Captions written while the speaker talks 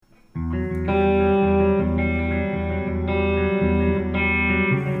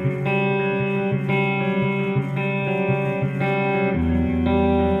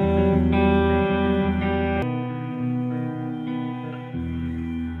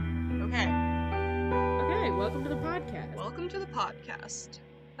Welcome to the podcast.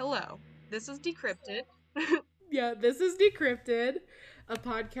 Hello, this is Decrypted. Yeah, this is Decrypted, a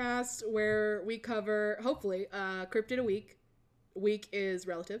podcast where we cover, hopefully, cryptid a week. Week is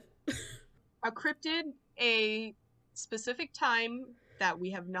relative. A cryptid, a specific time that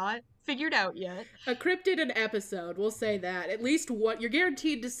we have not figured out yet. A cryptid an episode, we'll say that. At least one, you're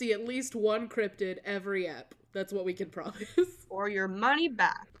guaranteed to see at least one cryptid every ep. That's what we can promise. Or your money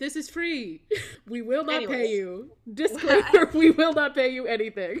back. This is free. We will not Anyways. pay you. Disclaimer, we will not pay you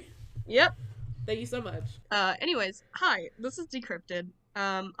anything. Yep. Thank you so much. Anyways, hi, this is Decrypted.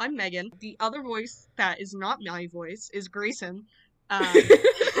 I'm Megan. The other voice that is not my voice is Grayson. And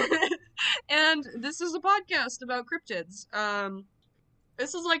this is a podcast about cryptids.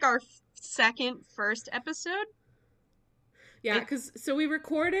 This is like our first episode. Yeah, because so we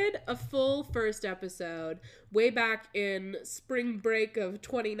recorded a full first episode way back in spring break of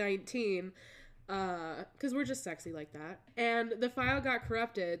 2019, because we're just sexy like that. And the file got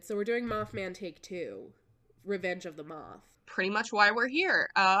corrupted, so we're doing Mothman Take 2, Revenge of the Moth. Pretty much why we're here.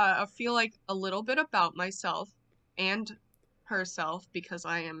 I feel like a little bit about myself and herself, because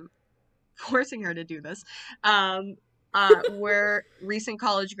I am forcing her to do this. We're recent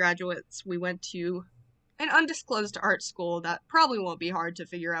college graduates. We went to an undisclosed art school that probably won't be hard to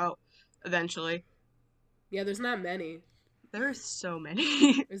figure out eventually. Yeah, there's not many. There are so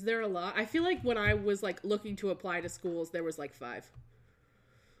many. Is there a lot? I feel like when I was like looking to apply to schools, there was like 5.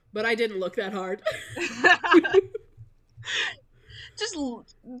 But I didn't look that hard.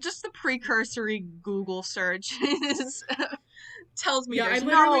 just the precursory Google search tells me Yeah, there's I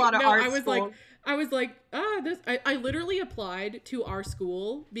not a literally lot of art school. I was like, I literally applied to our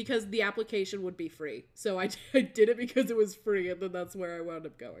school because the application would be free. So I did it because it was free, and then that's where I wound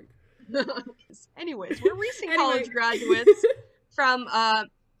up going. Anyways, we're recent college graduates from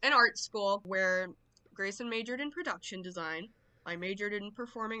an art school where Grayson majored in production design. I majored in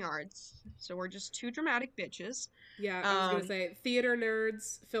performing arts. So we're just two dramatic bitches. Yeah, I was gonna say theater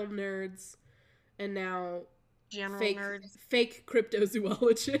nerds, film nerds, and now General nerds. Fake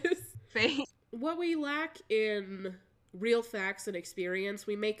cryptozoologists. Fake. What we lack in real facts and experience,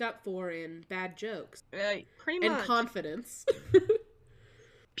 we make up for in bad jokes. Pretty much. And confidence.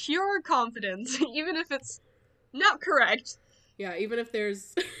 Pure confidence, even if it's not correct. Yeah, even if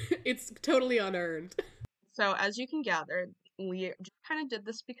it's totally unearned. So, as you can gather, we just kind of did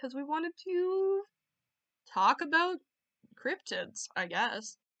this because we wanted to talk about cryptids, I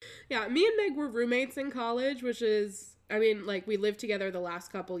guess. Yeah, me and Meg were roommates in college, which is, I mean, like, we lived together the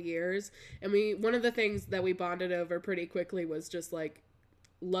last couple years, and one of the things that we bonded over pretty quickly was just, like,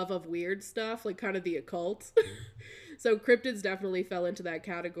 love of weird stuff, like, kind of the occult. So cryptids definitely fell into that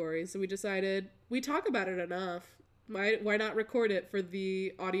category, so we decided we talk about it enough. Why not record it for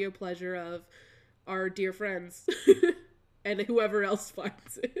the audio pleasure of our dear friends and whoever else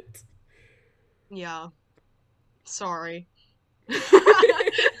finds it? Yeah. Sorry.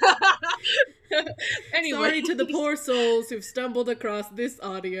 Anyway. Sorry to the poor souls who've stumbled across this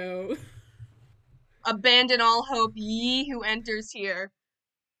audio. Abandon all hope, ye who enters here.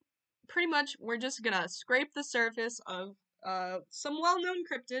 Pretty much, we're just gonna scrape the surface of some well-known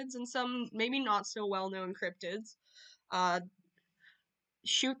cryptids and some maybe not so well-known cryptids.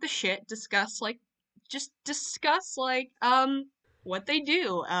 Shoot the shit, discuss what they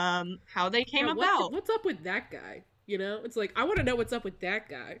do, how they came about. What's up with that guy? You know, it's like, I want to know what's up with that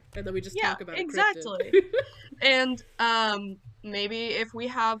guy, and then we just talk about exactly. And maybe if we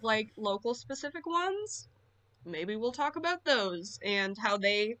have like local specific ones, maybe we'll talk about those and how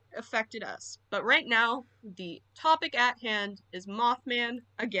they affected us. But right now, the topic at hand is Mothman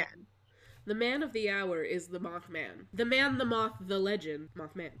again. The man of the hour is the Mothman. The man, the moth, the legend,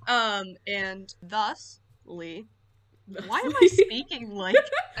 Mothman. And thusly, why am I speaking like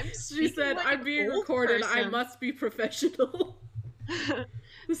She said, like I'm being old recorded, person. I must be professional.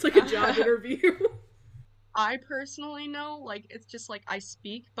 It's like a job interview. I personally know, like, it's just like I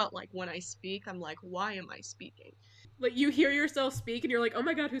speak, but like when I speak, I'm like, why am I speaking? Like, you hear yourself speak and you're like, oh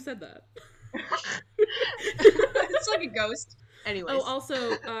my god, who said that? It's like a ghost. Anyways. Oh,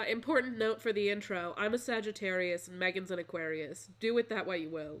 also, important note for the intro. I'm a Sagittarius and Megan's an Aquarius. Do with that what you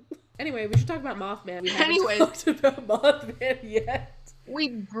will. Anyway, we should talk about Mothman. We haven't talked about Mothman yet. We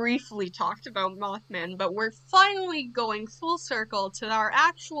briefly talked about Mothman, but we're finally going full circle to our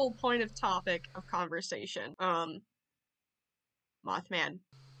actual point of topic of conversation. Mothman.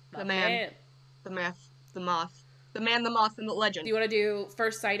 The man, the myth, the moth. The man, the moth, and the legend. Do you want to do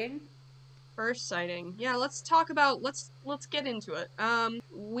first sighting? First sighting. Yeah, let's get into it.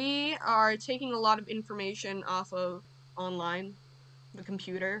 We are taking a lot of information off of online, the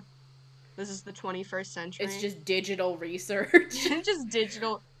computer. This is the 21st It's century. just digital research. Just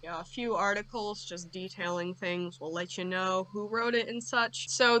digital. Yeah, a few articles just detailing things. We'll let you know who wrote it and such.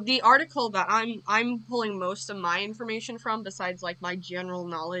 So the article that I'm pulling most of my information from, besides like my general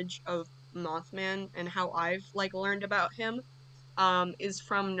knowledge of Mothman and how I've like learned about him, is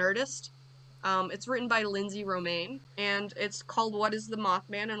from Nerdist. It's written by Lindsay Romaine, and it's called "What is the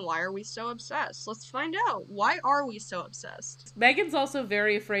Mothman and Why Are We So Obsessed?" Let's find out. Why are we so obsessed? Megan's also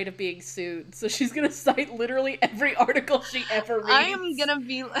very afraid of being sued, so she's gonna cite literally every article she ever I am reads. gonna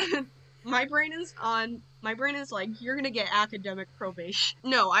be my brain is like you're gonna get academic probation.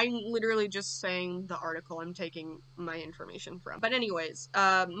 No, I'm literally just saying the article I'm taking my information from. But anyways,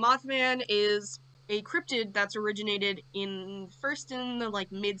 Mothman is a cryptid that's originated in first in the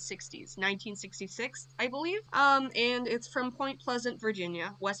like mid 60s, 1966, I believe. And it's from Point Pleasant,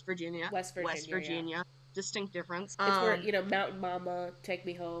 Virginia, West Virginia. West West Virginia, yeah. Virginia. Distinct difference. It's where, Mountain Mama, take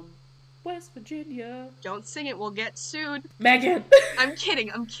me home. West Virginia. Don't sing it, we'll get sued. Megan! I'm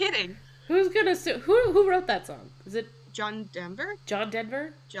kidding, I'm kidding. Who's gonna sue? Who wrote that song? Is it John Denver? John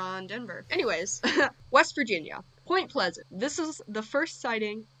Denver? John Denver. Anyways, West Virginia, Point Pleasant. This is the first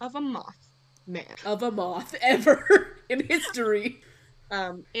sighting of a moth man. Of a moth ever in history.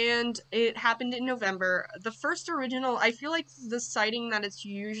 And it happened in November. The first original, I feel like the sighting that it's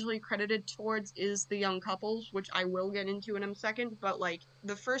usually credited towards is the young couples, which I will get into in a second, but like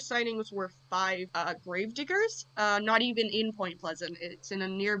the first sightings were five grave diggers, not even in Point Pleasant. It's in a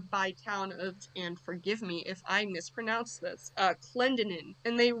nearby town of, and forgive me if I mispronounce this, Clendenin.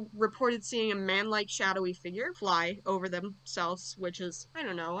 And they reported seeing a man-like shadowy figure fly over themselves, which is, I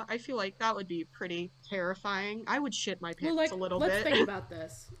don't know, I feel like that would be pretty terrifying. I would shit my Well, pants like, a little let's bit. think about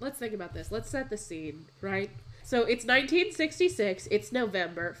this. Let's think about this. Let's set the scene, right? So it's 1966. It's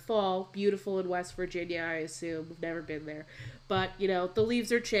November, fall, beautiful in West Virginia, I assume. We've never been there. But, the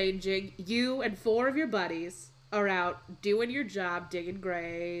leaves are changing. You and four of your buddies are out doing your job, digging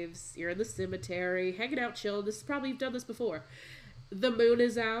graves. You're in the cemetery, hanging out, chilling. This is probably, you've done this before. The moon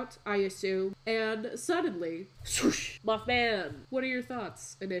is out, I assume, and suddenly, swoosh, Mothman. What are your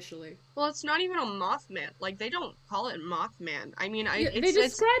thoughts initially? Well, it's not even a Mothman. Like they don't call it Mothman. I mean, Yeah, they it's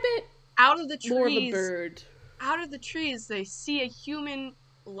describe it out of the more of a trees. bird. Out of the trees, they see a human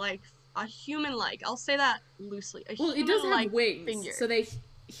like a human like. I'll say that loosely. A Well, it does human have like wings, figure. so they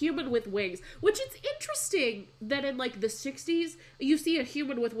human with wings, which is interesting that in like the 60s you see a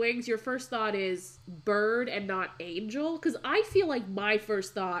human with wings, your first thought is bird and not angel, because I feel like my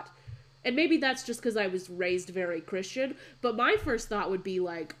first thought, and maybe that's just because I was raised very Christian, but my first thought would be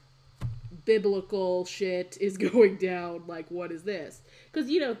like biblical shit is going down, like what is this, because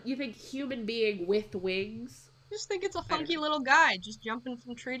you think human being with wings. Just think it's a I don't funky know. little guy just jumping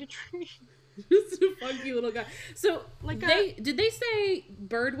from tree to tree. Just a funky little guy. So Like a did they say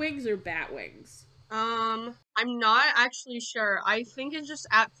bird wings or bat wings? I'm not actually sure. I think it's just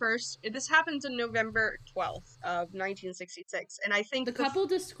at first this happens in November 12th of 1966, and The couple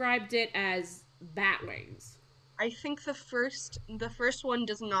described it as bat wings. I think the first one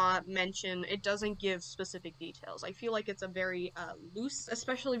does not mention, it doesn't give specific details. I feel like it's a very loose,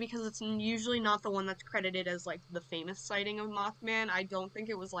 especially because it's usually not the one that's credited as like the famous sighting of Mothman. I don't think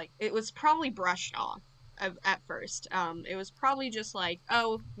it was like, it was probably brushed off at first. It was probably just like,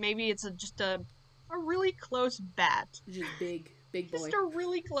 oh, maybe it's just a really close bat. Just big Just boy. a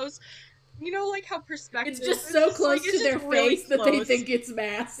really close, like how perspective It's just is so just like close it's to just their really face that they close. think it's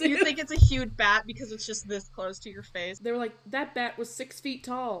massive. You think it's a huge bat because it's just this close to your face. They were like, that bat was 6 feet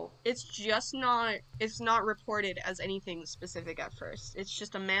tall. It's not reported as anything specific at first. It's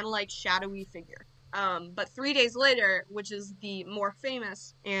just a man-like shadowy figure. But 3 days later, which is the more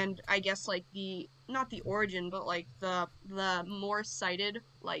famous and I guess like the not the origin, but like the more cited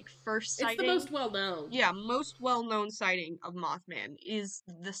like first It's the sighting. most well known. Yeah, most well-known sighting of Mothman is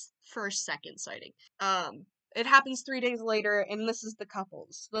this first second sighting. It happens 3 days later, and this is the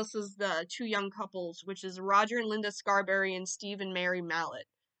couples. This is the two young couples, which is Roger and Linda Scarberry and Steve and Mary Mallet.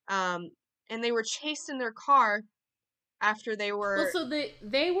 Um, and they were chased in their car after they Well, were so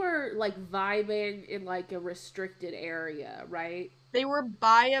they were like vibing in like a restricted area, right? they were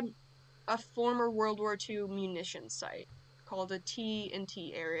by a former World War II munitions site called a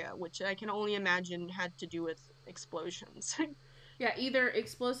T&T area, which I can only imagine had to do with explosions. Yeah, either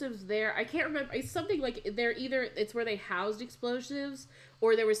explosives there. I can't remember. It's something like they're either it's where they housed explosives,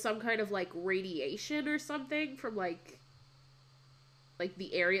 or there was some kind of like radiation or something from like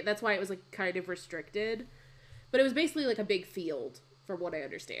the area. That's why it was like kind of restricted. But it was basically like a big field, from what I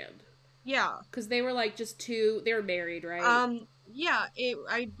understand. Yeah. Because they were like just two. They were married, right? Yeah,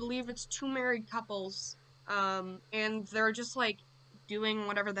 I believe it's two married couples, and they're just like doing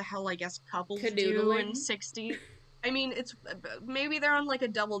whatever the hell I guess couples do in Canoodling. 60. I mean, it's maybe they're on like a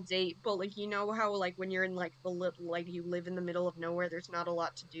double date, but like you know how like when you're in like like you live in the middle of nowhere, there's not a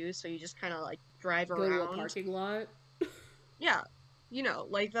lot to do, so you just kind of like drive Go to a around. parking lot. Yeah,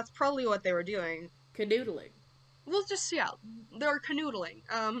 like that's probably what they were doing. Canoodling. Well, just yeah, they're canoodling.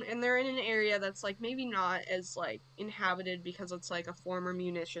 And they're in an area that's like maybe not as like inhabited because it's like a former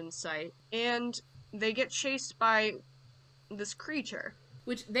munitions site, and they get chased by this creature.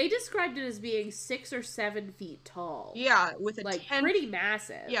 Which they described it as being 6 or 7 feet tall. Yeah, with a Like, 10 pretty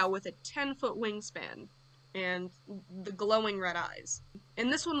massive. yeah, with a 10-foot wingspan and the glowing red eyes.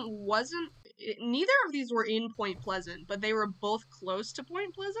 And this one wasn't neither of these were in Point Pleasant, but they were both close to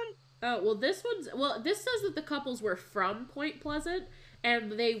Point Pleasant. Oh, well, this says that the couples were from Point Pleasant, and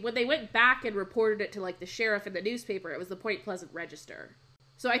when they went back and reported it to, like, the sheriff and the newspaper, it was the Point Pleasant Register.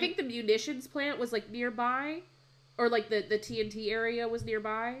 So I think the munitions plant was, like, nearby, or, like, the TNT area was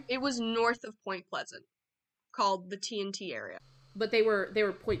nearby. It was north of Point Pleasant, called the TNT area. But they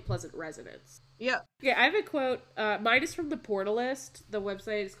were Point Pleasant residents. Yeah. Yeah, I have a quote. Mine is from the Portalist. The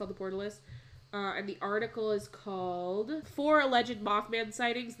website is called the Portalist. And the article is called 4 Alleged Mothman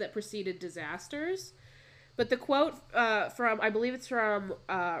Sightings That Preceded Disasters. But the quote I believe it's from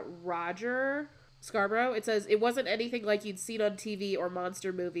Roger Scarborough. It says, "It wasn't anything like you'd seen on TV or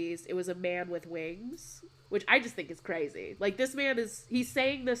monster movies. It was a man with wings." Which I just think is crazy. Like, this man he's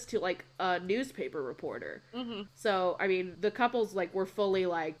saying this to, like, a newspaper reporter. Mm-hmm. So, I mean, the couples, like, were fully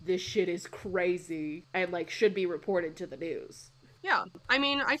like, this shit is crazy, and, like, should be reported to the news. Yeah. I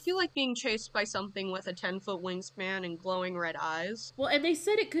mean, I feel like being chased by something with a 10-foot wingspan and glowing red eyes. Well, and they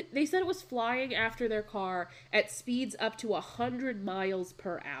said it was flying after their car at speeds up to 100 miles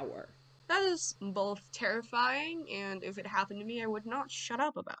per hour. That is both terrifying, and if it happened to me, I would not shut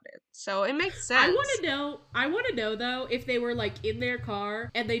up about it. So it makes sense. I want to know though if they were like in their car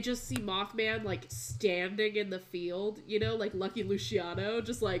and they just see Mothman like standing in the field, you know, like Lucky Luciano,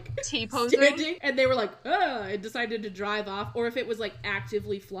 just like T-posing, standing, and they were like, and decided to drive off, or if it was like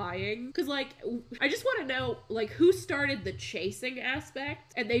actively flying. Because like, I just want to know like who started the chasing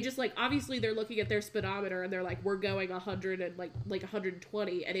aspect, and they just like obviously they're looking at their speedometer and they're like, we're going 100 and like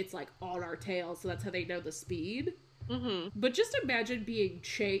 120, and it's like on our tail, so that's how they know the speed. Mm-hmm. But just imagine being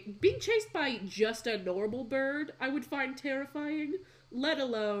chased by just a normal bird. I would find terrifying, let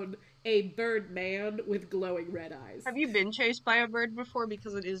alone a bird man with glowing red eyes. Have you been chased by a bird before?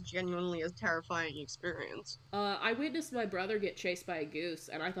 Because it is genuinely a terrifying experience. I witnessed my brother get chased by a goose,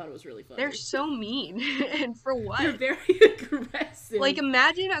 and I thought it was really funny. They're so mean. And for what? They're very aggressive. Like,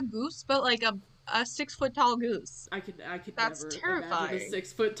 imagine a goose, but like a 6-foot tall goose. I could That's never terrifying. imagine a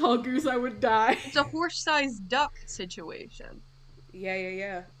 6-foot tall goose. I would die. It's a horse-sized duck situation.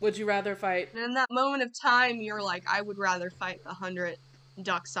 Yeah. Would you rather fight? And in that moment of time, you're like, I would rather fight 100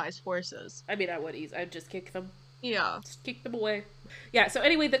 duck-sized horses. I mean, I'd just kick them. Yeah. Just kick them away. Yeah, so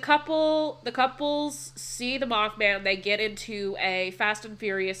anyway, the couples see the Mothman. They get into a Fast and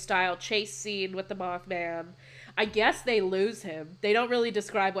Furious style chase scene with the Mothman. I guess they lose him. They don't really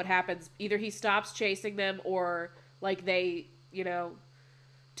describe what happens. Either he stops chasing them or, like, they,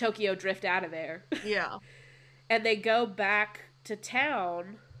 Tokyo drift out of there. Yeah. And they go back to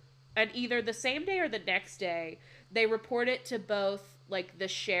town, and either the same day or the next day, they report it to both, like, the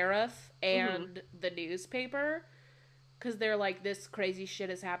sheriff and the newspaper. Because they're like, this crazy shit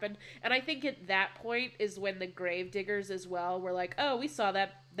has happened. And I think at that point is when the gravediggers as well were like, oh, we saw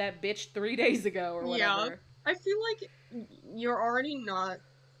that bitch 3 days ago or whatever. Yeah. I feel like you're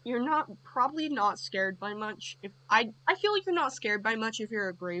probably not scared by much. I feel like you're not scared by much if you're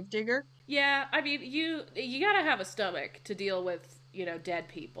a gravedigger. Yeah, I mean, you gotta have a stomach to deal with, dead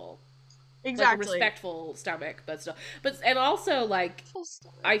people. Exactly. Like a respectful stomach, but still. And also, like,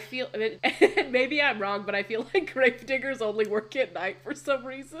 I feel, maybe I'm wrong, but I feel like gravediggers only work at night for some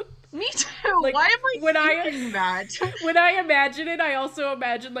reason. Me too. Like, why am I thinking that? When I imagine it, I also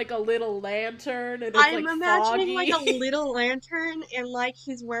imagine, like, a little lantern, and it's, I'm like, imagining, foggy. like, a little lantern, and, like,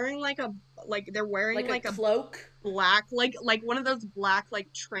 he's wearing, they're wearing, like a cloak. Black, like one of those black,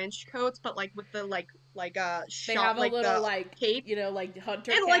 like, trench coats, but, like, with the, like shot, they have a like, little, the like, cape. like,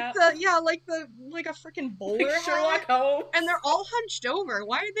 hunter and, cap. like a freaking bowler like hat. Sherlock Holmes. And they're all hunched over.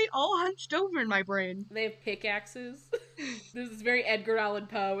 Why are they all hunched over in my brain? They have pickaxes. This is very Edgar Allan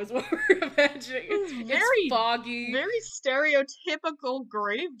Poe, is what we're imagining. It's foggy. Very stereotypical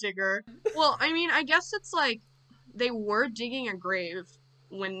gravedigger. Well, I mean, I guess it's like they were digging a grave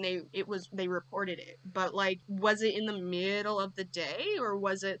when they reported it, but like, was it in the middle of the day or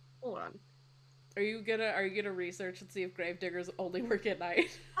was it? Hold on. Are you gonna research and see if gravediggers only work at night?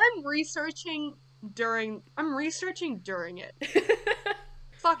 I'm researching during it.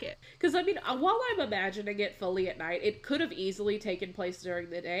 fuck it. Because, I mean, while I'm imagining it fully at night, it could have easily taken place during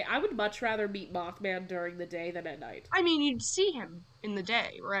the day. I would much rather meet Mothman during the day than at night. I mean, you'd see him in the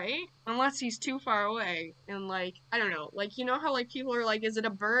day, right? Unless he's too far away. And, like, I don't know. Like, you know how, like, people are like, is it a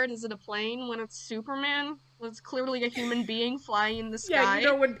bird? Is it a plane? When it's Superman? Well, it's clearly a human being flying in the Yeah, you sky.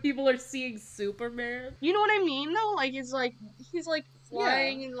 know when people are seeing Superman? You know what I mean, though? Like, it's like, he's, like, Yeah.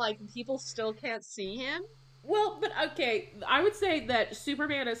 flying and, like, people still can't see him. Well, but okay, I would say that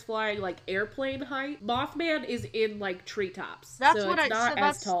Superman is flying like airplane height. Mothman is in like treetops, That's so what it's not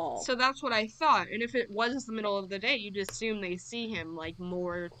as tall. so that's what I thought. And if it was the middle of the day, you'd assume they see him like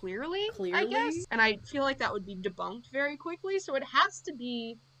more clearly, I guess. Clearly, And I feel like that would be debunked very quickly, so it has to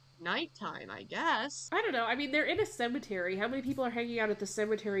be nighttime, I guess. I don't know. I mean, they're in a cemetery. How many people are hanging out at the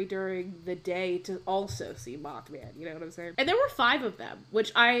cemetery during the day to also see Mothman? You know what I'm saying? And there were 5 of them,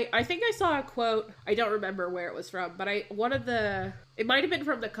 which I think I saw a quote. I don't remember where it was from, but one of the it might have been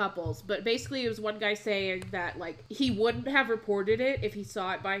from the couples, but basically it was one guy saying that like he wouldn't have reported it if he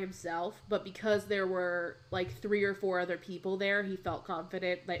saw it by himself, but because there were like 3 or 4 other people there, he felt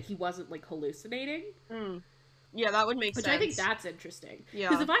confident that he wasn't like hallucinating. Mm. Yeah, that would make Which sense. I think that's interesting. Yeah.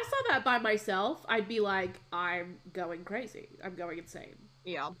 Because if I saw that by myself, I'd be like, I'm going crazy. I'm going insane.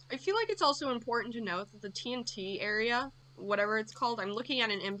 Yeah. I feel like it's also important to note that the TNT area, whatever it's called, I'm looking at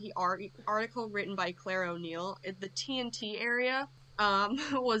an NPR article written by Claire O'Neill. The TNT area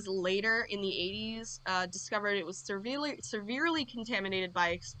was later in the 80s discovered it was severely contaminated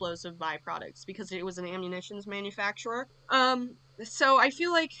by explosive byproducts because it was an ammunitions manufacturer. So I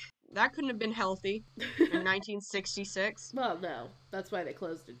feel like that couldn't have been healthy in 1966. Well, no. That's why they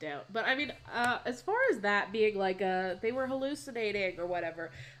closed it down. But I mean, as far as that being like they were hallucinating or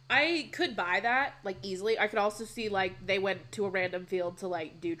whatever, I could buy that like easily. I could also see like they went to a random field to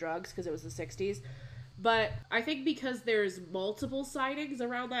like do drugs because it was the 60s. But I think because there's multiple sightings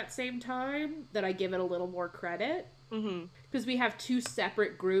around that same time that I give it a little more credit. Mm-hmm. Because we have 2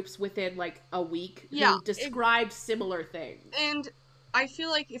 separate groups within like a week Yeah, who described similar things. And I feel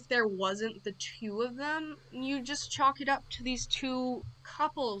like if there wasn't the 2 of them, you just chalk it up to these 2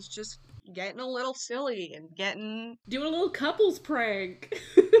 couples just getting a little silly and getting Doing a little couples prank.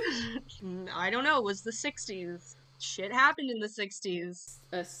 I don't know, it was the 60s. Shit happened in the 60s.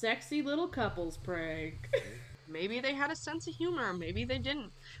 A sexy little couples prank. Maybe they had a sense of humor, maybe they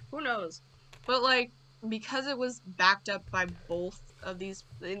didn't. Who knows? But like because it was backed up by both of these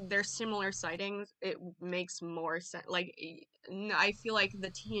their similar sightings, it makes more sense. Like I feel like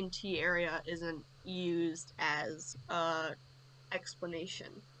the TNT area isn't used as explanation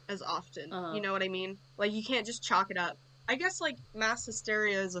as often. You know what I mean? Like you can't just chalk it up. I guess like mass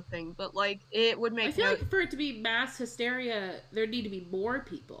hysteria is a thing, but like it would make I feel like for it to be mass hysteria, there need to be more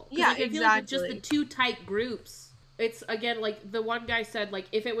people. Yeah, like, I feel like with just the 2 tight groups, it's again like the one guy said like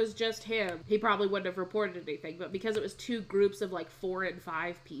if it was just him, he probably wouldn't have reported anything. But because it was 2 groups of like 4 and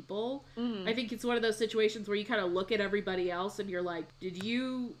 5 people, I think it's one of those situations where you kind of look at everybody else and you're like, did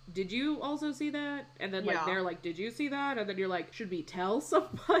you also see that? And then like they're like, did you see that? And then you're like, should we tell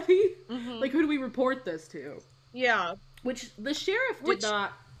somebody? Like who do we report this to? Yeah. Which the sheriff did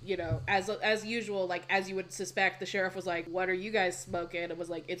not, you know, as usual, like as you would suspect, the sheriff was like, "What are you guys smoking?" And was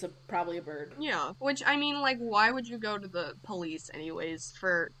like, "It's probably a bird." Yeah, which I mean, like, why would you go to the police anyways?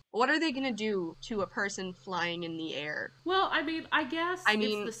 For what are they gonna do to a person flying in the air? Well, I mean, I guess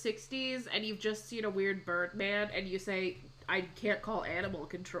it's the '60s, and you've just seen a weird bird man, and you say, I can't call animal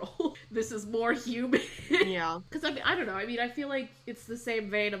control. This is more human. Yeah. Because, I mean, I don't know. I mean, I feel like it's the same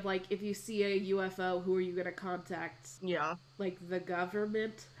vein of, like, if you see a UFO, who are you going to contact? Yeah. Like, the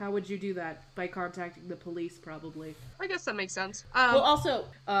government? How would you do that? By contacting the police, probably. I guess that makes sense. Well, also,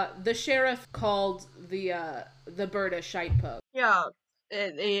 the sheriff called the bird a shite poke. Yeah.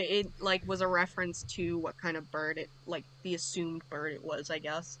 It like, was a reference to what kind of bird it, like, the assumed bird it was, I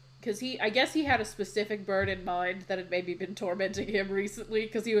guess. Because I guess he had a specific bird in mind that had maybe been tormenting him recently,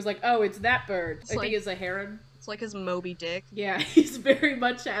 because he was like, oh, it's that bird. I think it's a heron. It's like his Moby Dick. Yeah, he's very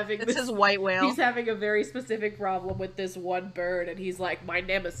much having It's his white whale. He's having a very specific problem with this one bird, and he's like, my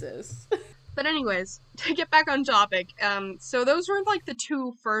nemesis. But anyways, to get back on topic, so those were like the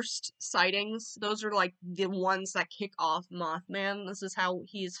 2 first sightings. Those are like the ones that kick off Mothman. This is how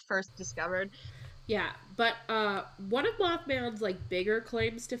he's first discovered. Yeah, but one of Mothman's like bigger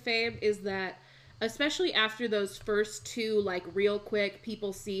claims to fame is that, especially after those first 2 like real quick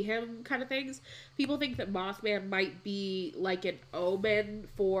people see him kind of things, people think that Mothman might be like an omen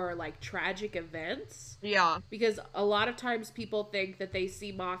for like tragic events. Yeah. Because a lot of times people think that they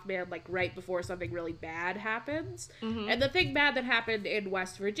see Mothman like right before something really bad happens. And the thing bad that happened in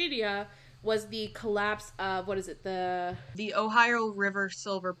West Virginia was the collapse of, what is it, the The Ohio River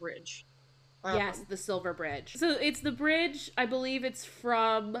Silver Bridge. yes, the Silver Bridge. So it's the bridge, I believe it's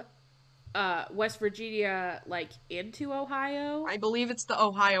from West Virginia, like into Ohio. I believe it's the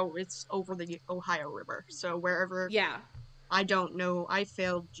Ohio, it's over the Ohio River. So wherever, Yeah. I don't know, I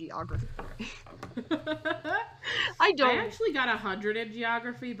failed geography. I I don't, actually got 100 in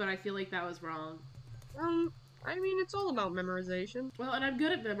geography, but I feel like that was wrong. I mean, it's all about memorization. Well, and I'm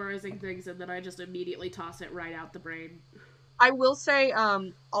good at memorizing things, and then I just immediately toss it right out the brain. I will say,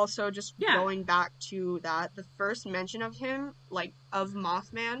 also just Yeah. going back to that, the first mention of him, like of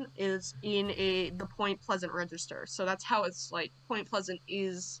Mothman, is in the Point Pleasant Register. So that's how it's like Point Pleasant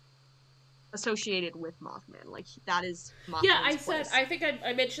is associated with Mothman. Like that is Yeah, Mothman's place. I think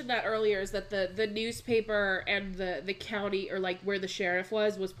I mentioned that earlier, is that the newspaper and the county, or like where the sheriff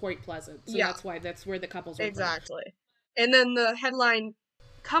was Point Pleasant. So Yeah, that's where the couples were from. exactly. And then the headline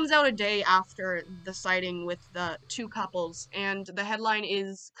comes out a day after the sighting with the two couples, and the headline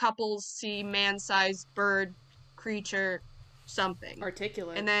is "Couples see man-sized bird creature something."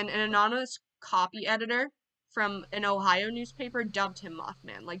 Articulate. And then an anonymous copy editor from an Ohio newspaper dubbed him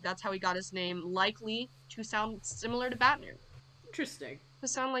Mothman. Like that's how he got his name, likely to sound similar to Batman. Interesting. To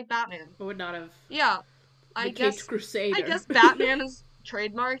sound like Batman. I would not have. Yeah, The I Caped guess I Crusader. guess Batman is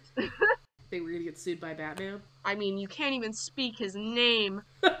trademarked. They were gonna get sued by Batman. I mean, you can't even speak his name.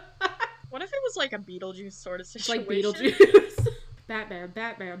 What if it was like a Beetlejuice sort of It's like situation? Beetlejuice. Batman,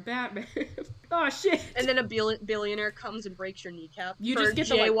 Batman, Batman. Oh shit. And then a billionaire comes and breaks your kneecap You for just get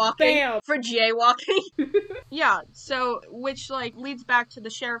the like jaywalking. bam. For jaywalking. Yeah, so which like leads back to the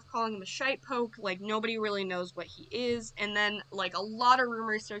sheriff calling him a shite poke. Like nobody really knows what he is, and then like a lot of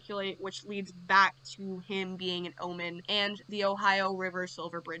rumors circulate, which leads back to him being an omen and the Ohio River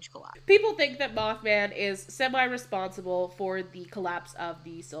Silver Bridge collapse. People think that Mothman is semi-responsible for the collapse of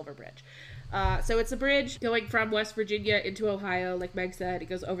the Silver Bridge. So it's a bridge going from West Virginia into Ohio, like Meg said. It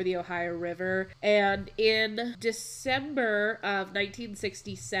goes over the Ohio River. And in December of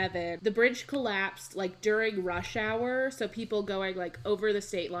 1967, the bridge collapsed like during rush hour. So people going like over the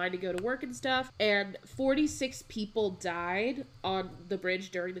state line to go to work and stuff. And 46 people died on the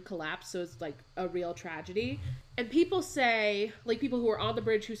bridge during the collapse. So it's like a real tragedy. And people say, like people who were on the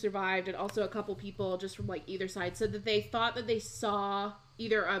bridge who survived, and also a couple people just from like either side, said that they thought that they saw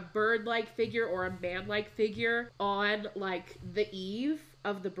either a bird-like figure or a man-like figure on like the eve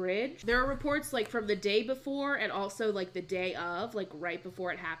of the bridge. There are reports like from the day before and also like the day of, like right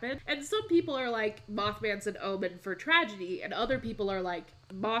before it happened. And some people are like, Mothman's an omen for tragedy, and other people are like,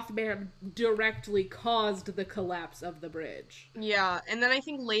 Mothman directly caused the collapse of the bridge. Yeah, and then I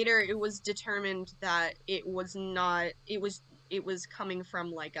think later it was determined that it was not, it was coming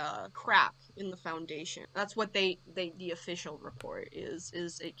from like a crack in the foundation. That's what the official report is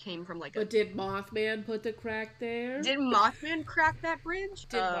it came from like a. But did Mothman put the crack there? Did Mothman crack that bridge?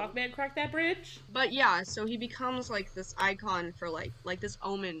 Did Mothman crack that bridge? But yeah, so he becomes like this icon for like this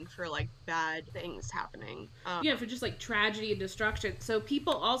omen for like bad things happening. Yeah, for just like tragedy and destruction. So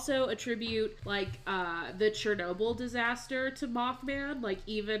people also attribute like the Chernobyl disaster to Mothman, like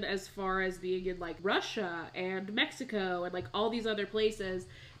even as far as being in like Russia and Mexico and like all these other places.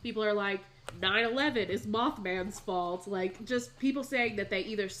 People are like, 9/11 is Mothman's fault. Like, just people saying that they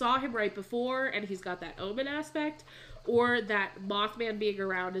either saw him right before and he's got that omen aspect, or that Mothman being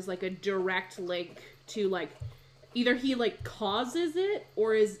around is like a direct link to like either he like causes it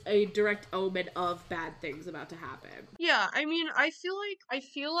or is a direct omen of bad things about to happen. Yeah, I mean, I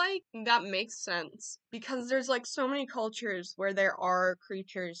feel like that makes sense because there's like so many cultures where there are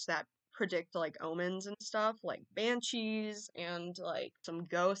creatures that predict like omens and stuff, like banshees and like some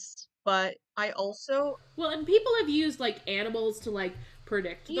ghosts. But I also, Well, and people have used like animals to like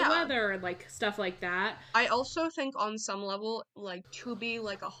predict the yeah, weather and like stuff like that. I also think on some level, like to be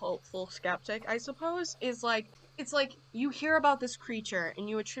like a hopeful skeptic, I suppose, is like it's like you hear about this creature and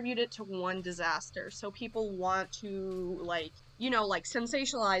you attribute it to one disaster. So people want to like, like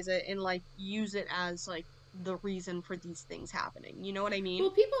sensationalize it and like use it as like the reason for these things happening. You know what I mean?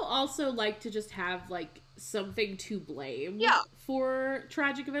 Well, people also like to just have like something to blame Yeah. for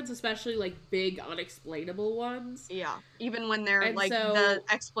tragic events, especially like big unexplainable ones. Yeah. Even when they're And like so the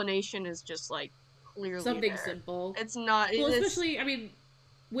explanation is just like clearly something there. simple. It's not Well, it's especially I mean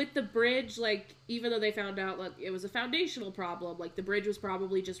with the bridge, like even though they found out like it was a foundational problem, like the bridge was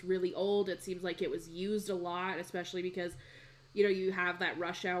probably just really old. It seems like it was used a lot, especially because you have that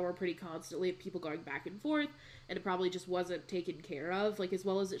rush hour pretty constantly, people going back and forth, and it probably just wasn't taken care of like as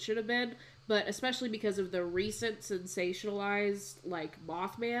well as it should have been. But especially because of the recent sensationalized like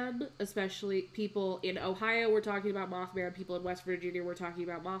Mothman, especially people in Ohio were talking about Mothman, people in West Virginia were talking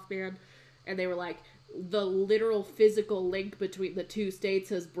about Mothman. and they were like, the literal physical link between the two states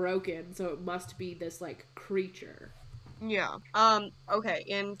has broken, so it must be this like creature. Yeah. Okay,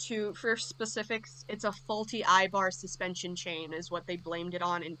 and for specifics, it's a faulty eye-bar suspension chain is what they blamed it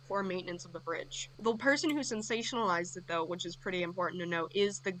on, and poor maintenance of the bridge. The person who sensationalized it, though, which is pretty important to note,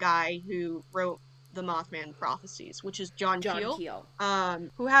 is the guy who wrote the Mothman prophecies, which is John John Keel. Keel.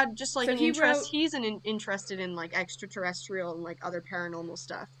 Who had just like So an he interest. wrote, He's interested in like extraterrestrial and like other paranormal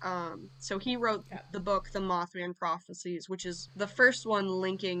stuff. So he wrote yeah, the book The Mothman Prophecies, which is the first one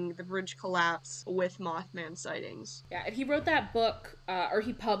linking the bridge collapse with Mothman sightings. yeah, and he wrote that book, or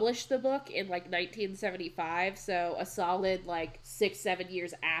he published the book in like 1975, so a solid like 6-7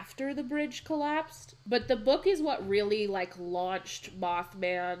 years after the bridge collapsed. But the book is what really like launched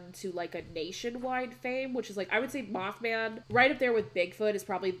Mothman to like a nationwide fame, which is like I would say Mothman, right up there with Bigfoot, is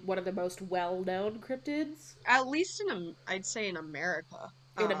probably one of the most well-known cryptids At least I'd say in America.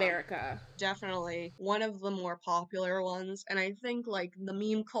 in Um, America. Definitely one of the more popular ones, and I think like the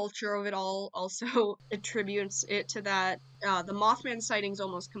meme culture of it all also attributes it to that. The Mothman sightings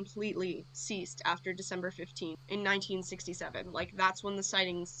almost completely ceased after December 15th in 1967. Like that's when the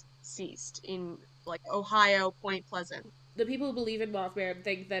sightings ceased in like Ohio, Point Pleasant. The people who believe in Mothman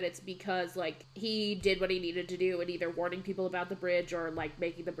think that it's because like he did what he needed to do and either warning people about the bridge or like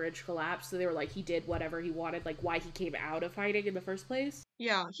making the bridge collapse. So they were like he did whatever he wanted, like why he came out of hiding in the first place.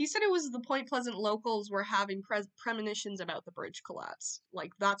 Yeah, he said it was the Point Pleasant locals were having premonitions about the bridge collapse.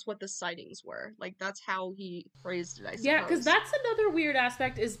 Like that's what the sightings were. Like that's how he phrased it, I Yeah, because suppose. that's another weird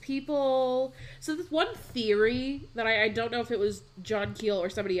aspect is people. So this one theory that I don't know if it was John Keel or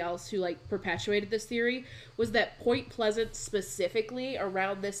somebody else who like perpetuated this theory was that Point Pleasant specifically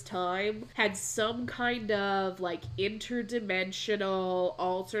around this time had some kind of like interdimensional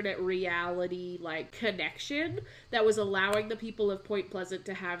alternate reality like connection that was allowing the people of Point Pleasant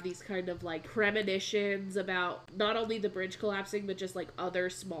to have these kind of like premonitions about not only the bridge collapsing but just like other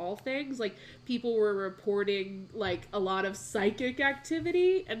small things. Like people were reporting like a lot of psychic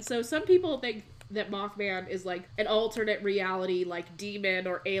activity, and so some people think that Mothman is like an alternate reality, like demon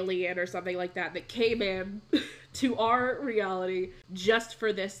or alien or something like that, that came in to our reality just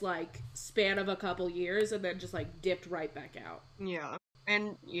for this like span of a couple years and then just like dipped right back out. Yeah.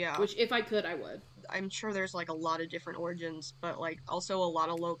 And yeah, Which, if I could, I would. I'm sure there's like a lot of different origins, but like also a lot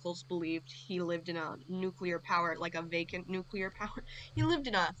of locals believed he lived in a nuclear power, like a vacant nuclear power. He lived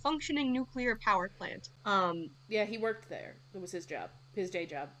in a functioning nuclear power plant, Yeah, he worked there. It was his job, his day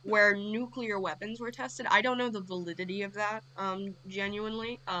job. where nuclear weapons were tested. I don't know the validity of that,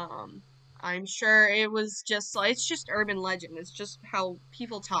 genuinely. I'm sure it was just like it's just urban legend. It's just how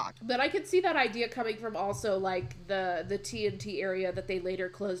people talk. But I could see that idea coming from also like the TNT area that they later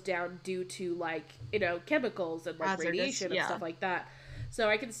closed down due to like chemicals and like Hazardous, radiation and yeah. stuff like that. So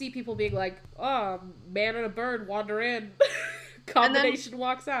I can see people being like, "Oh, man and a bird wander in, And then combination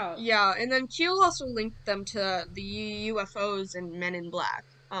walks out." yeah, and then Keel also linked them to the UFOs and Men in Black.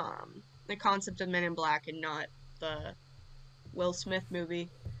 The concept of Men in Black and not the Will Smith movie.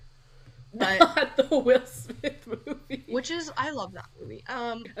 But Not the Will Smith movie. which is I love that movie.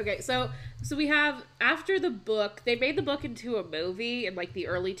 Okay, so we have after the book, they made the book into a movie in like the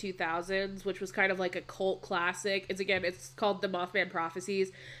early 2000s, which was kind of like a cult classic. It's called The Mothman Prophecies,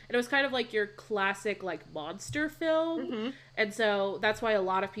 and it was kind of like your classic like monster film. Mhm. And so that's why a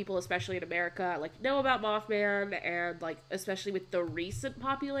lot of people, especially in America, like know about Mothman, and like especially with the recent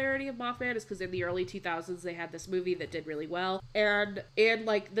popularity of Mothman is because in the early 2000s they had this movie that did really well. And in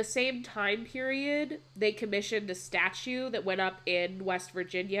like the same time period, they commissioned a statue that went up in West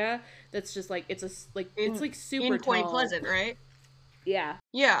Virginia that's just like it's like super In Point tall. Pleasant, right? Yeah.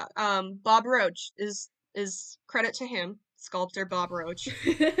 Yeah, Bob Roach is credit to him, sculptor Bob Roach.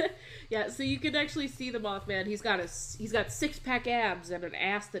 Yeah, so you can actually see the Mothman. He's got six-pack abs and an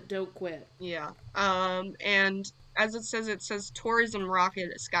ass that don't quit. Yeah. And as it says tourism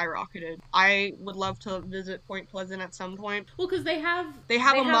skyrocketed. I would love to visit Point Pleasant at some point. Well, because They have they a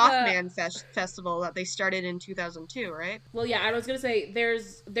have a Mothman festival that they started in 2002, right? well, yeah. I was gonna say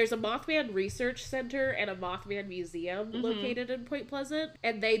there's a Mothman research center and a Mothman museum Mm-hmm. located in Point Pleasant,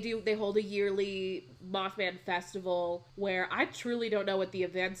 and they hold a yearly Mothman festival where I truly don't know what the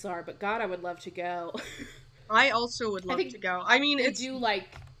events are, but God, I would love to go. I also would I love think to go. I mean, they it's do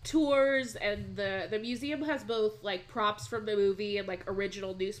like tours, and the museum has both like props from the movie and like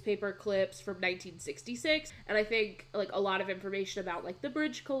original newspaper clips from 1966, and I think like a lot of information about like the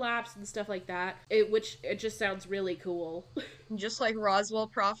bridge collapse and stuff like that, which it just sounds really cool. Just like Roswell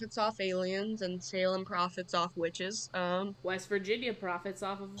profits off aliens and Salem profits off witches, West Virginia profits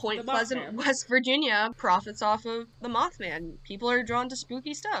off of the Point Pleasant, Mothman. West Virginia profits off of the Mothman. People are drawn to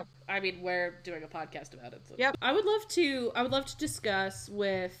spooky stuff. I mean, we're doing a podcast about it. So. Yep. I would love to discuss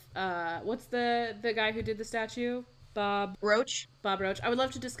with what's the guy who did the statue? Bob Roach. I would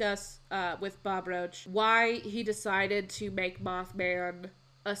love to discuss with Bob Roach why he decided to make Mothman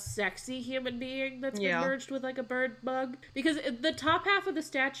a sexy human being that's been merged with like a bird bug, because the top half of the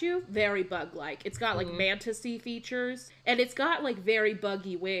statue very bug like. It's got like mantis-y features and it's got like very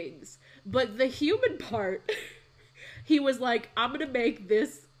buggy wings, but the human part he was like, I'm gonna make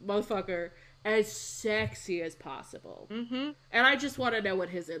this motherfucker as sexy as possible. And I just want to know what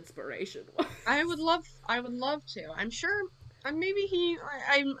his inspiration was. I would love to. I'm sure. Maybe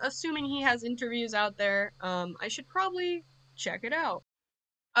I'm assuming he has interviews out there. I should probably check it out.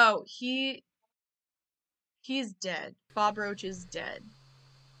 Oh, he's dead. Bob Roach is dead.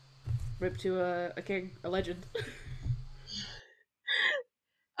 Rip to a king, a legend.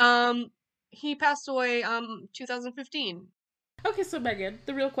 He passed away 2015. Okay, so Megan,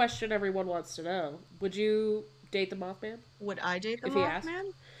 the real question everyone wants to know: would you date the Mothman? Would I date the if he asked?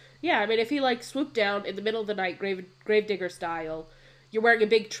 Mothman? Yeah, I mean, if he like swooped down in the middle of the night, gravedigger style, you're wearing a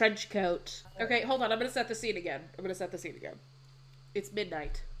big trench coat. Okay, hold on, I'm gonna set the scene again. It's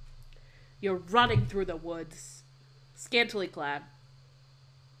midnight. You're running through the woods, scantily clad.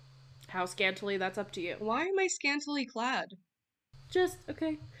 How scantily, that's up to you. Why am I scantily clad? Just,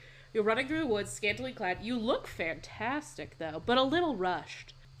 okay. You're running through the woods, scantily clad. You look fantastic, though, but a little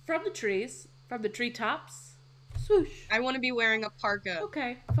rushed. From the trees, from the treetops, swoosh. I want to be wearing a parka.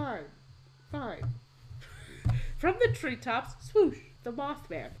 Okay, fine. From the treetops, swoosh, the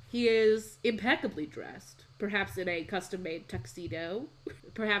Mothman. He is impeccably dressed, perhaps in a custom-made tuxedo,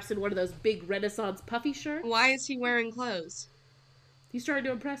 perhaps in one of those big Renaissance puffy shirts. Why is he wearing clothes? He's trying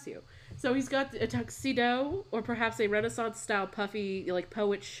to impress you. So he's got a tuxedo, or perhaps a Renaissance-style puffy, like,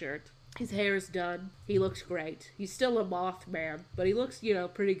 poet shirt. His hair's done. He looks great. He's still a Mothman, but he looks,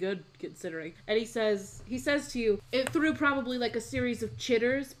 pretty good considering. And he says to you, through probably like a series of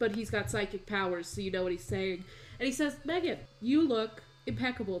chitters, but he's got psychic powers, so you know what he's saying. And he says, Megan, you look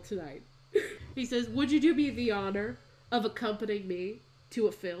impeccable tonight. He says, would you do me the honor of accompanying me to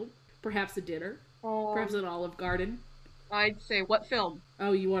a film? Perhaps a dinner? Perhaps an Olive Garden? I'd say, what film?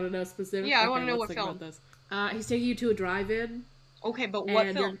 Oh, you want to know specifically? Yeah, I want to know what film. About this. He's taking you to a drive-in. Okay, but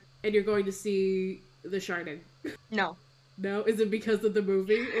what film? You're going to see The Shining. No. No? Is it because of the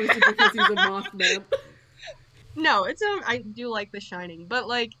movie? Or is it because he's a Mothman? No, I do like The Shining, but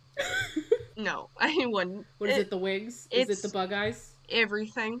like, no, I wouldn't. What is it, the wings? Is it the bug eyes?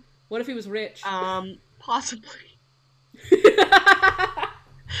 Everything. What if he was rich? Possibly.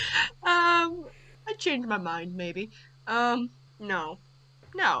 I'd change my mind, maybe. No.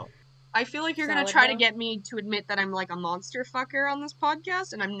 I feel like you're gonna try to get me to admit that I'm like a monster fucker on this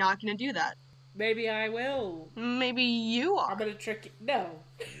podcast, and I'm not gonna do that. Maybe I will. Maybe you are. I'm gonna trick you. No.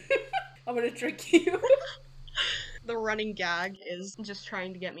 I'm gonna trick you. The running gag is just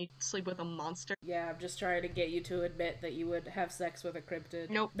trying to get me to sleep with a monster. Yeah, I'm just trying to get you to admit that you would have sex with a cryptid.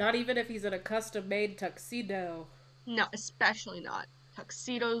 Nope. Not even if he's in a custom-made tuxedo. No, especially not.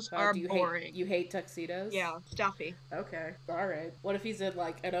 Tuxedos are boring. You hate tuxedos? Yeah, stuffy. Okay, alright. What if he's in,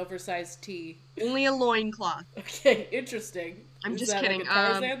 like, an oversized tee? Only a loincloth. Okay, interesting. I'm Is just that kidding. Like a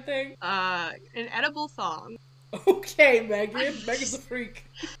Tarzan thing? An edible thong. Okay, Megan. Megan's a freak.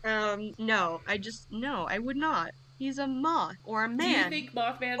 No, I would not. He's a moth, or a man. Do you think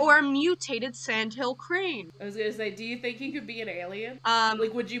Mothman... Or a mutated sandhill crane. I was gonna say, do you think he could be an alien?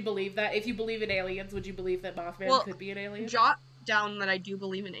 Like, would you believe that? If you believe in aliens, would you believe that Mothman could be an alien? Jot down that I do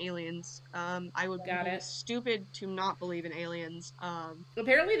believe in aliens. I would be stupid to not believe in aliens.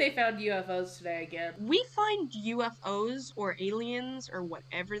 Apparently they found UFOs today again. We find UFOs or aliens or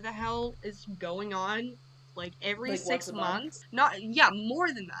whatever the hell is going on like every 6 months. More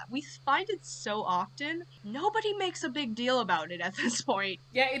than that. We find it so often. Nobody makes a big deal about it at this point.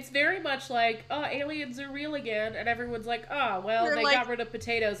 Yeah, it's very much like, oh, aliens are real again, and everyone's like, oh, well, they got rid of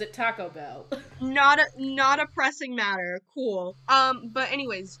potatoes at Taco Bell. Not a pressing matter. Cool. But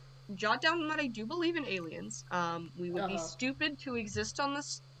anyways, jot down that I do believe in aliens. We would be stupid to exist on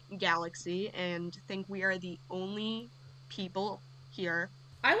this galaxy and think we are the only people here.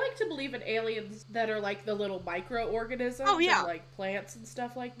 I like to believe in aliens that are like the little microorganisms and like plants and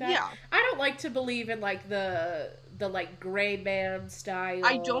stuff like that. Yeah. I don't like to believe in like the like gray man style.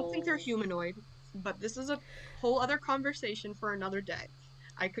 I don't think they're humanoid, but this is a whole other conversation for another day.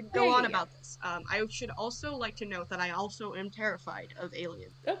 I could Oh, yeah, go on yeah, about this. I should also like to note that I also am terrified of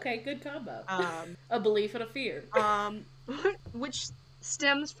aliens. yeah. Okay, good combo. Um, A belief and a fear. um, which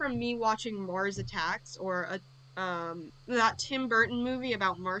stems from me watching Mars Attacks or that Tim Burton movie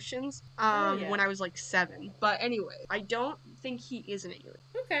about Martians Oh, yeah. when I was like 7. But anyway, I don't think he is an alien.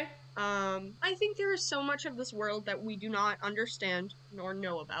 Okay. I think there is so much of this world that we do not understand nor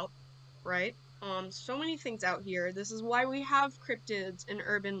know about, right? So many things out here. This is why we have cryptids and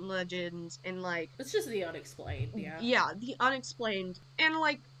urban legends and like, It's just the unexplained, yeah. yeah, the unexplained. And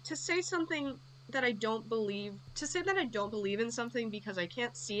like to say something that I don't believe, to say that I don't believe in something because I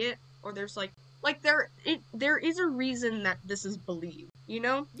can't see it or there's like there is a reason that this is believed, you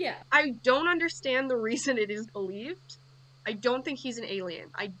know? Yeah. I don't understand the reason it is believed. I don't think he's an alien.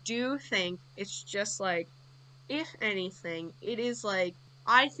 I do think it's just like, if anything, it is like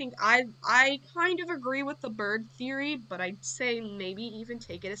I think I kind of agree with the bird theory, but I'd say maybe even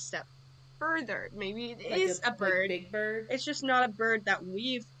take it a step further. Maybe it Like is a like bird. Big Bird. It's just not a bird that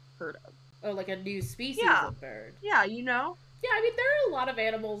we've heard of. Oh, like a new species Yeah. of bird. Yeah, you know? Yeah, I mean, there are a lot of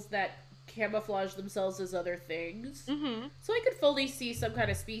animals that camouflage themselves as other things. Mm-hmm. So I could fully see some kind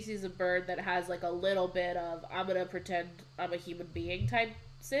of species of bird that has like a little bit of I'm gonna pretend I'm a human being type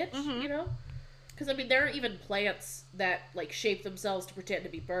sitch, Mm-hmm. you know? Because I mean, there are even plants that like shape themselves to pretend to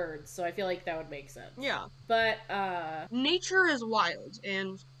be birds, so I feel like that would make sense. Yeah. But Nature is wild,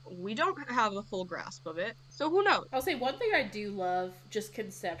 and we don't have a full grasp of it, so who knows? I'll say one thing I do love, just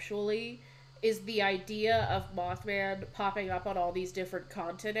conceptually, is the idea of Mothman popping up on all these different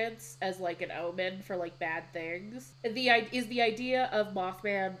continents as like an omen for like bad things. The idea of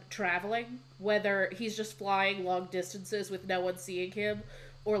Mothman traveling, whether he's just flying long distances with no one seeing him,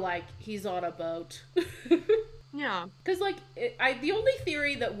 or like he's on a boat. Yeah. Because like the only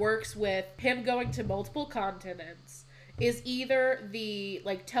theory that works with him going to multiple continents is either the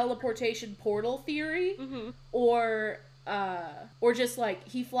like teleportation portal theory, Mm-hmm. or just like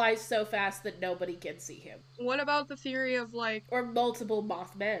he flies so fast that nobody can see him, What about the theory of like, or multiple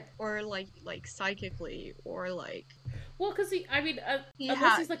Mothmen. or like psychically, or like Well, because I mean, he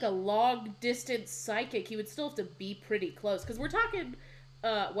unless had? he's like a long distance psychic, he would still have to be pretty close. Because we're talking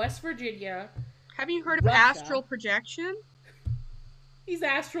West Virginia, Have you heard of Russia. astral projection? He's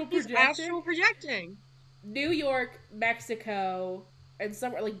astral He's projecting. astral projecting. New York, Mexico, and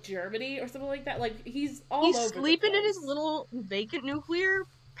somewhere like Germany or something like that. Like he's all He's over the sleeping in his place. little vacant nuclear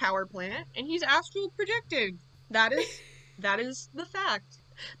power plant, and he's astral projecting. That is the fact.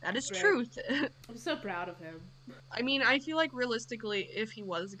 That is Right. truth. I'm so proud of him. I mean, I feel like realistically, if he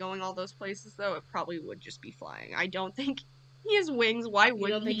was going all those places, though, it probably would just be flying. I don't think he has wings. Why You would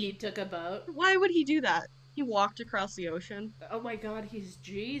don't think he he? took a boat? Why would he do that? He walked across the ocean. Oh my god, he's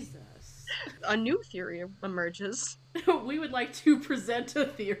Jesus. A new theory emerges. We would like to present a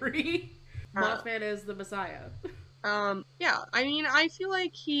theory. Uh, Mothman is the Messiah. yeah, I mean, I feel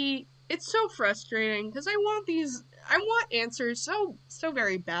like it's so frustrating because I want answers so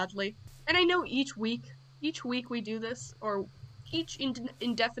very badly. And I know each week we do this, or each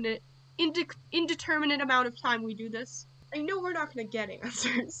indeterminate amount of time we do this. I know we're not gonna get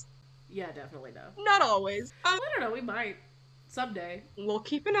answers. Yeah, definitely no. Not always. I don't know, we might. Someday. We'll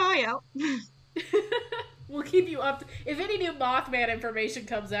keep an eye out. We'll keep you up. If any new Mothman information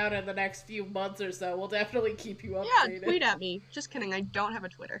comes out in the next few months or so, we'll definitely keep you Yeah, updated. tweet at me. Just kidding, I don't have a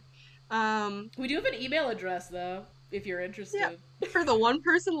Twitter. We do have an email address, though, if you're interested. Yeah, for the one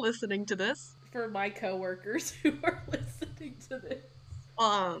person listening to this. For my coworkers who are listening to this.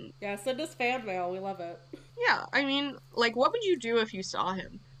 Um, Yeah, send us fan mail. We love it. yeah, I mean, like, what would you do if you saw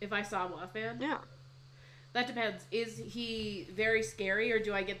him? If I saw Mothman? Yeah. That depends. Is he very scary, or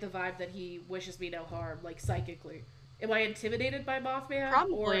do I get the vibe that he wishes me no harm, like psychically? Am I intimidated by Mothman? Or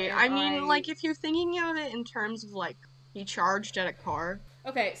Probably. am I mean, like, if you're thinking of it in terms of, like, he charged at a car.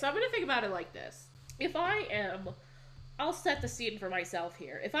 Okay, so I'm gonna think about it like this. If I am... I'll set the scene for myself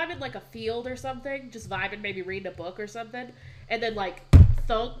here. If I'm in, like, a field or something, just vibing, maybe reading a book or something, and then, like,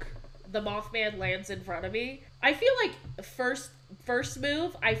 thunk, the Mothman lands in front of me, I feel like first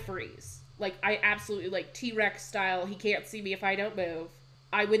move, I freeze. Like, I absolutely, like, T-Rex style, he can't see me if I don't move.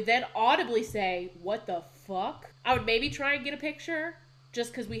 I would then audibly say, what the fuck? I would maybe try and get a picture,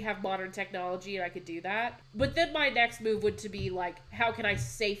 just because we have modern technology and I could do that. But then my next move would to be, like, how can I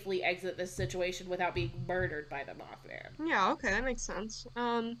safely exit this situation without being murdered by the Mothman? Yeah, okay, that makes sense.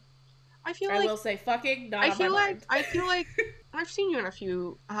 I feel I like will say fucking not I on feel my like mind. I feel like I've seen you in a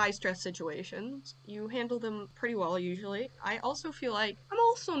few high stress situations. You handle them pretty well usually. I also feel like I'm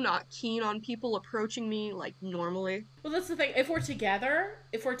also not keen on people approaching me like normally. Well, that's the thing. If we're together,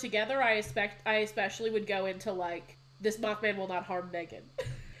 I especially would go into like this Mothman will not harm Megan.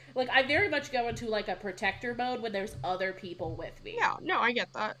 Like, I very much go into like a protector mode when there's other people with me. Yeah, no, I get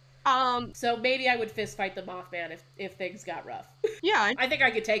that. So maybe I would fist fight the Mothman if things got rough. Yeah, I think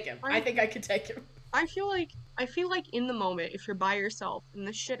I could take him. I I think I could take him. I feel like in the moment, if you're by yourself and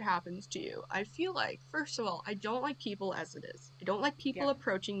this shit happens to you, I feel like, first of all, I don't like people as it is. I don't like Yeah. people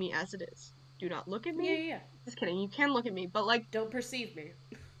approaching me as it is. Do not look at Yeah, me. yeah, yeah. Just kidding, you can look at me, but like, Don't perceive me.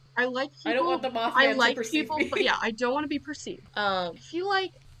 I like I don't want people. the I Mothman to like perceive people, but yeah, me. I don't want to be perceived. I feel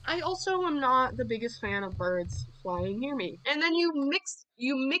like I also am not the biggest fan of birds flying near me. And then you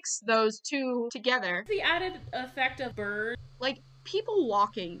mix those two together. The added effect of birds. Like people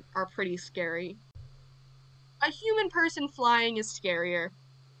walking are pretty scary. A human person flying is scarier.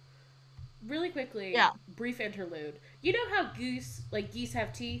 Really quickly, Yeah, brief interlude. You know how geese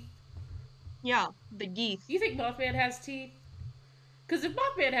have teeth? yeah, the geese. You think Mothman has teeth? Because if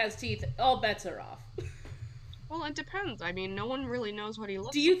Mothman has teeth, all bets are off. Well, it depends. I mean, no one really knows what he Do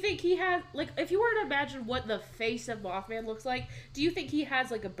looks you like. think he has, like, if you were to imagine what the face of Mothman looks like, do you think he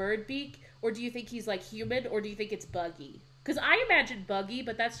has, like, a bird beak? Or do you think he's, like, human? Or do you think it's buggy? Because I imagine buggy,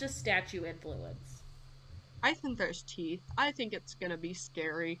 but that's just statue influence. I think there's teeth. I think it's gonna be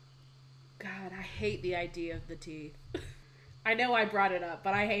scary. God, I hate the idea of the teeth. I know I brought it up,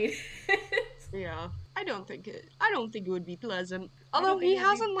 but I hate it. Yeah, I don't think it would be pleasant. I Although don't think he it would be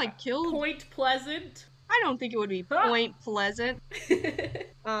hasn't like killed. Point Pleasant. I don't think it would be point pleasant.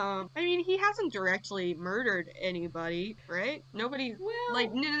 Well, I mean, he hasn't directly murdered anybody, right? Nobody,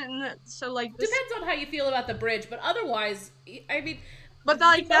 like, so, like, this, depends on how you feel about the bridge, but otherwise, I mean, but, the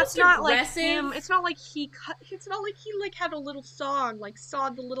like, that's most not, like, aggressive. him, it's not like he, like, had a little saw and, like,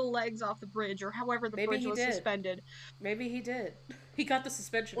 sawed the little legs off the bridge, or however the Maybe bridge he was did. suspended. Maybe he did. He got the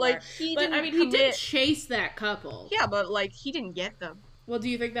suspension Like, wire. he But I didn't mean, he did commit, chase that couple. yeah, but, like, he didn't get them. Well, do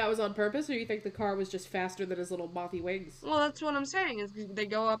you think that was on purpose, or do you think the car was just faster than his little mothy wings? Well, that's what I'm saying, is they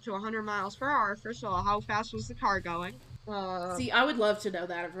go up to 100 miles per hour. First of all, how fast was the car going? See, I would love to know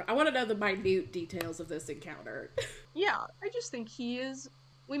that. I want to know the minute details of this encounter. Yeah, I just think he is.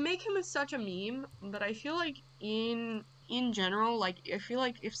 We make him as such a meme, but I feel like in general, like I feel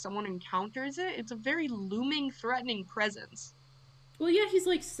like if someone encounters it, it's a very looming, threatening presence. Well, yeah, he's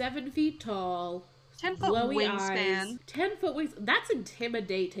like 7 feet tall, 10-foot glowy wingspan. eyes, 10 foot wings. That's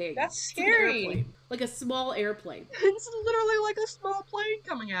intimidating. That's It's like an scary. airplane, like a small airplane, It's literally like a small plane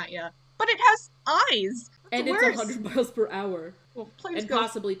coming at you, but it has eyes. That's and it's worse. 100 miles per hour, Well, and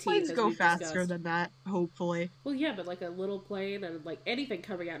possibly teeth, planes as go we've faster discussed. than that, hopefully. Well, yeah, but like a little plane and like anything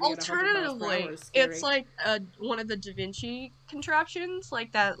coming at me at 100 miles per Alternatively, hour is scary. it's like one of the Da Vinci contraptions,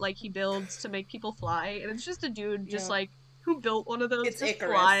 like that, like he builds to make people fly, and it's just a dude just Yeah. like who built one of those It's just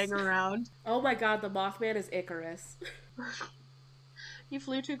Icarus. flying around. Oh my god, the Mothman is Icarus. He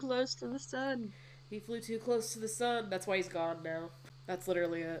flew too close to the sun. He flew too close to the sun. That's why he's gone now. That's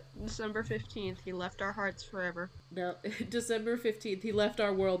literally it. December 15th, he left our hearts forever. No, December 15th, he left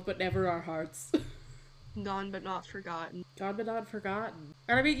our world, but never our hearts. Gone but not forgotten. Gone but not forgotten.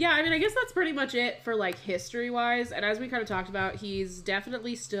 And I mean, yeah, I guess that's pretty much it for like history wise. And as we kind of talked about, he's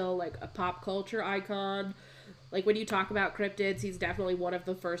definitely still like a pop culture icon. Like when you talk about cryptids, he's definitely one of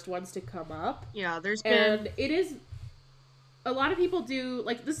the first ones to come up. Yeah, there's been. And it is. A lot of people do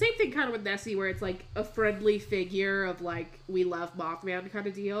like the same thing kind of with Nessie, where it's like a friendly figure of like we love Mothman kind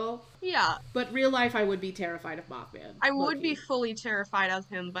of deal. Yeah, But real life, I would be terrified of Mothman. I would low-key. be fully terrified of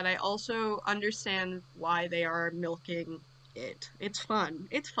him, but I also understand why they are milking it. It's fun.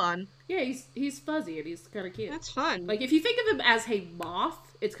 It's fun. Yeah, he's fuzzy and he's kind of cute. It's fun. Like if you think of him as a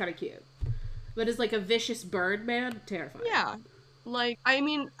moth, it's kind of cute. But as like a vicious bird man, terrifying. Yeah. Like, I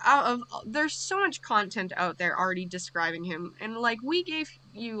mean, there's so much content out there already describing him, and like, we gave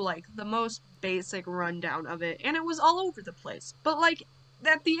you like the most basic rundown of it, and it was all over the place. But like,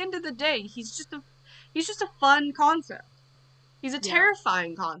 at the end of the day, he's just a fun concept. He's a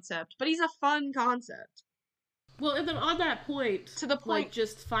terrifying concept, but he's a fun concept. Well, and then on that point, To the point, like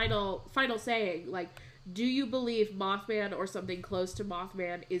just final saying, like, do you believe Mothman or something close to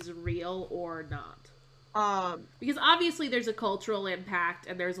Mothman is real or not? Because obviously there's a cultural impact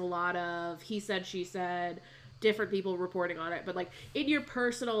and there's a lot of he said, she said, different people reporting on it. But like, in your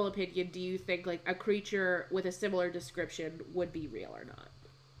personal opinion, do you think like a creature with a similar description would be real or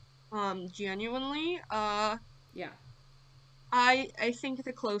not? Genuinely, Yeah. I think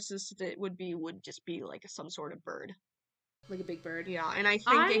the closest it would just be like some sort of bird. Like a big bird. Yeah, and I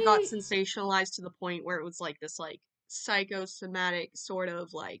think it got sensationalized to the point where it was like this like psychosomatic sort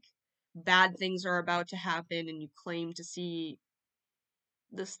of like bad things are about to happen and you claim to see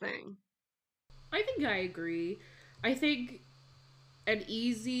this thing. I think I agree. I think an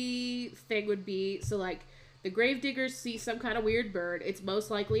easy thing would be so like The gravediggers see some kind of weird bird. It's most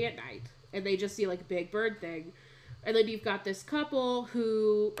likely at night. And they just see like a big bird thing. And then you've got this couple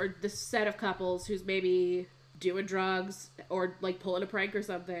or this set of couples who's maybe doing drugs or like pulling a prank or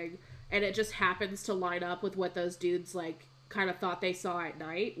something. And it just happens to line up with what those dudes like kind of thought they saw at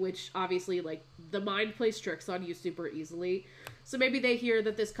night, which obviously like the mind plays tricks on you super easily. So maybe they hear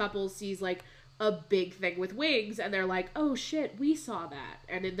that this couple sees like a big thing with wings and they're like, oh shit, we saw that.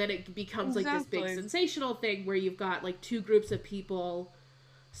 And then it becomes like this big sensational thing where you've got like two groups of people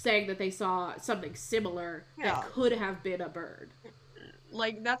saying that they saw something similar that could have been a bird.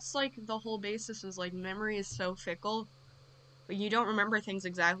 Like, that's like the whole basis is like memory is so fickle. You don't remember things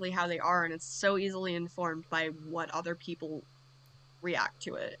exactly how they are, and it's so easily informed by what other people react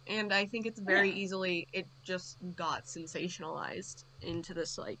to it. And I think it's very easily, it just got sensationalized into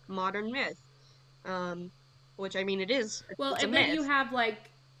this like modern myth. Which I mean it is. Well, and then you have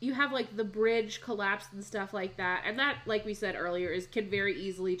like the bridge collapse and stuff like that, and that, like we said earlier, can very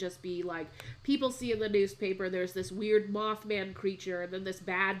easily just be like people see in the newspaper there's this weird Mothman creature and then this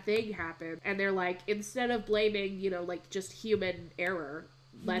bad thing happened, and they're like, instead of blaming, you know, like just human error,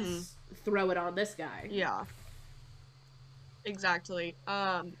 let's throw it on this guy. Yeah. Exactly.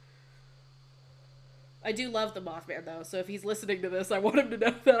 I do love the Mothman, though, so if he's listening to this, I want him to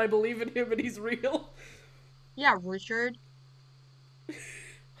know that I believe in him and he's real. Yeah, Richard.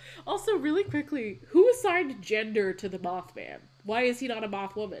 Also, really quickly, who assigned gender to the Mothman? Why is he not a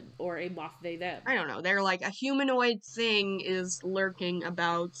moth woman or a moth they them? I don't know. They're like, a humanoid thing is lurking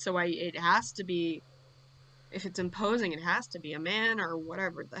about, so it has to be, if it's imposing, it has to be a man or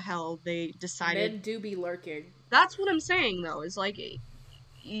whatever the hell they decided. Men do be lurking. That's what I'm saying, though, is like,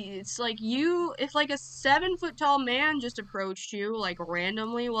 it's like if like a 7-foot tall man just approached you like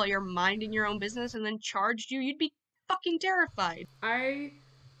randomly while you're minding your own business and then charged you, you'd be fucking terrified. I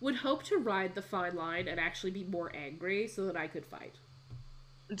would hope to ride the fine line and actually be more angry so that I could fight.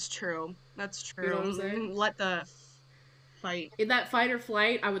 It's true. That's true. You know what I'm saying? Let the fight. In that fight or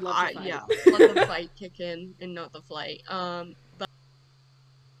flight, I would love to fight. Yeah, let the fight kick in and not the flight. But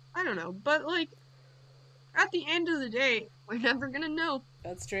I don't know. But like, at the end of the day, we're never gonna know.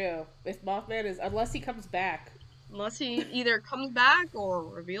 That's true. If Mothman is, unless he comes back. Unless he either comes back or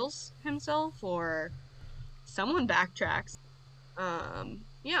reveals himself or someone backtracks.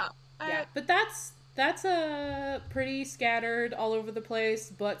 Yeah. Yeah, but that's a pretty scattered, all over the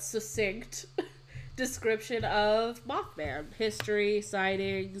place, but succinct description of Mothman. History,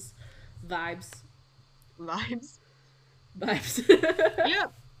 sightings, vibes. Vibes.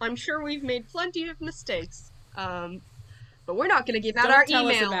 Yep. I'm sure we've made plenty of mistakes. But we're not going to give out our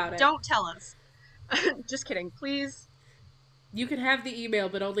email. Don't tell us. Just kidding, please. You can have the email,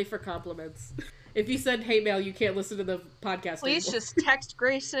 but only for compliments. If you send hate mail, you can't listen to the podcast Please anymore. Just text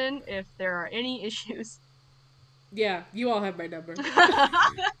Grayson if there are any issues. Yeah, you all have my number.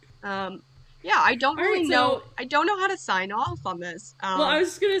 Yeah, I don't really know. I don't know how to sign off on this. Well, I was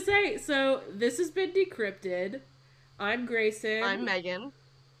just going to say, so this has been Decrypted. I'm Grayson. I'm Megan.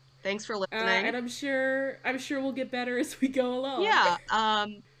 Thanks for listening. And I'm sure we'll get better as we go along. Yeah,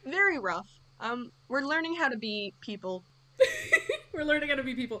 very rough. We're learning how to be people. We're learning how to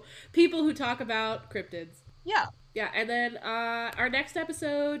be people. People who talk about cryptids. Yeah. Yeah, and then our next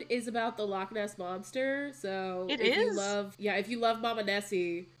episode is about the Loch Ness Monster. So if you love Mama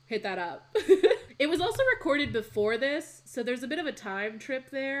Nessie, hit that up. It was also recorded before this, so there's a bit of a time trip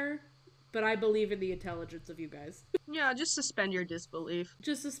there. But I believe in the intelligence of you guys. Yeah, just suspend your disbelief.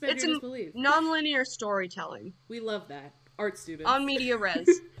 Just suspend your disbelief. Non-linear storytelling. We love that. Art students. On media res.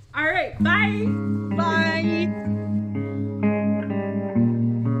 All right, bye! Bye!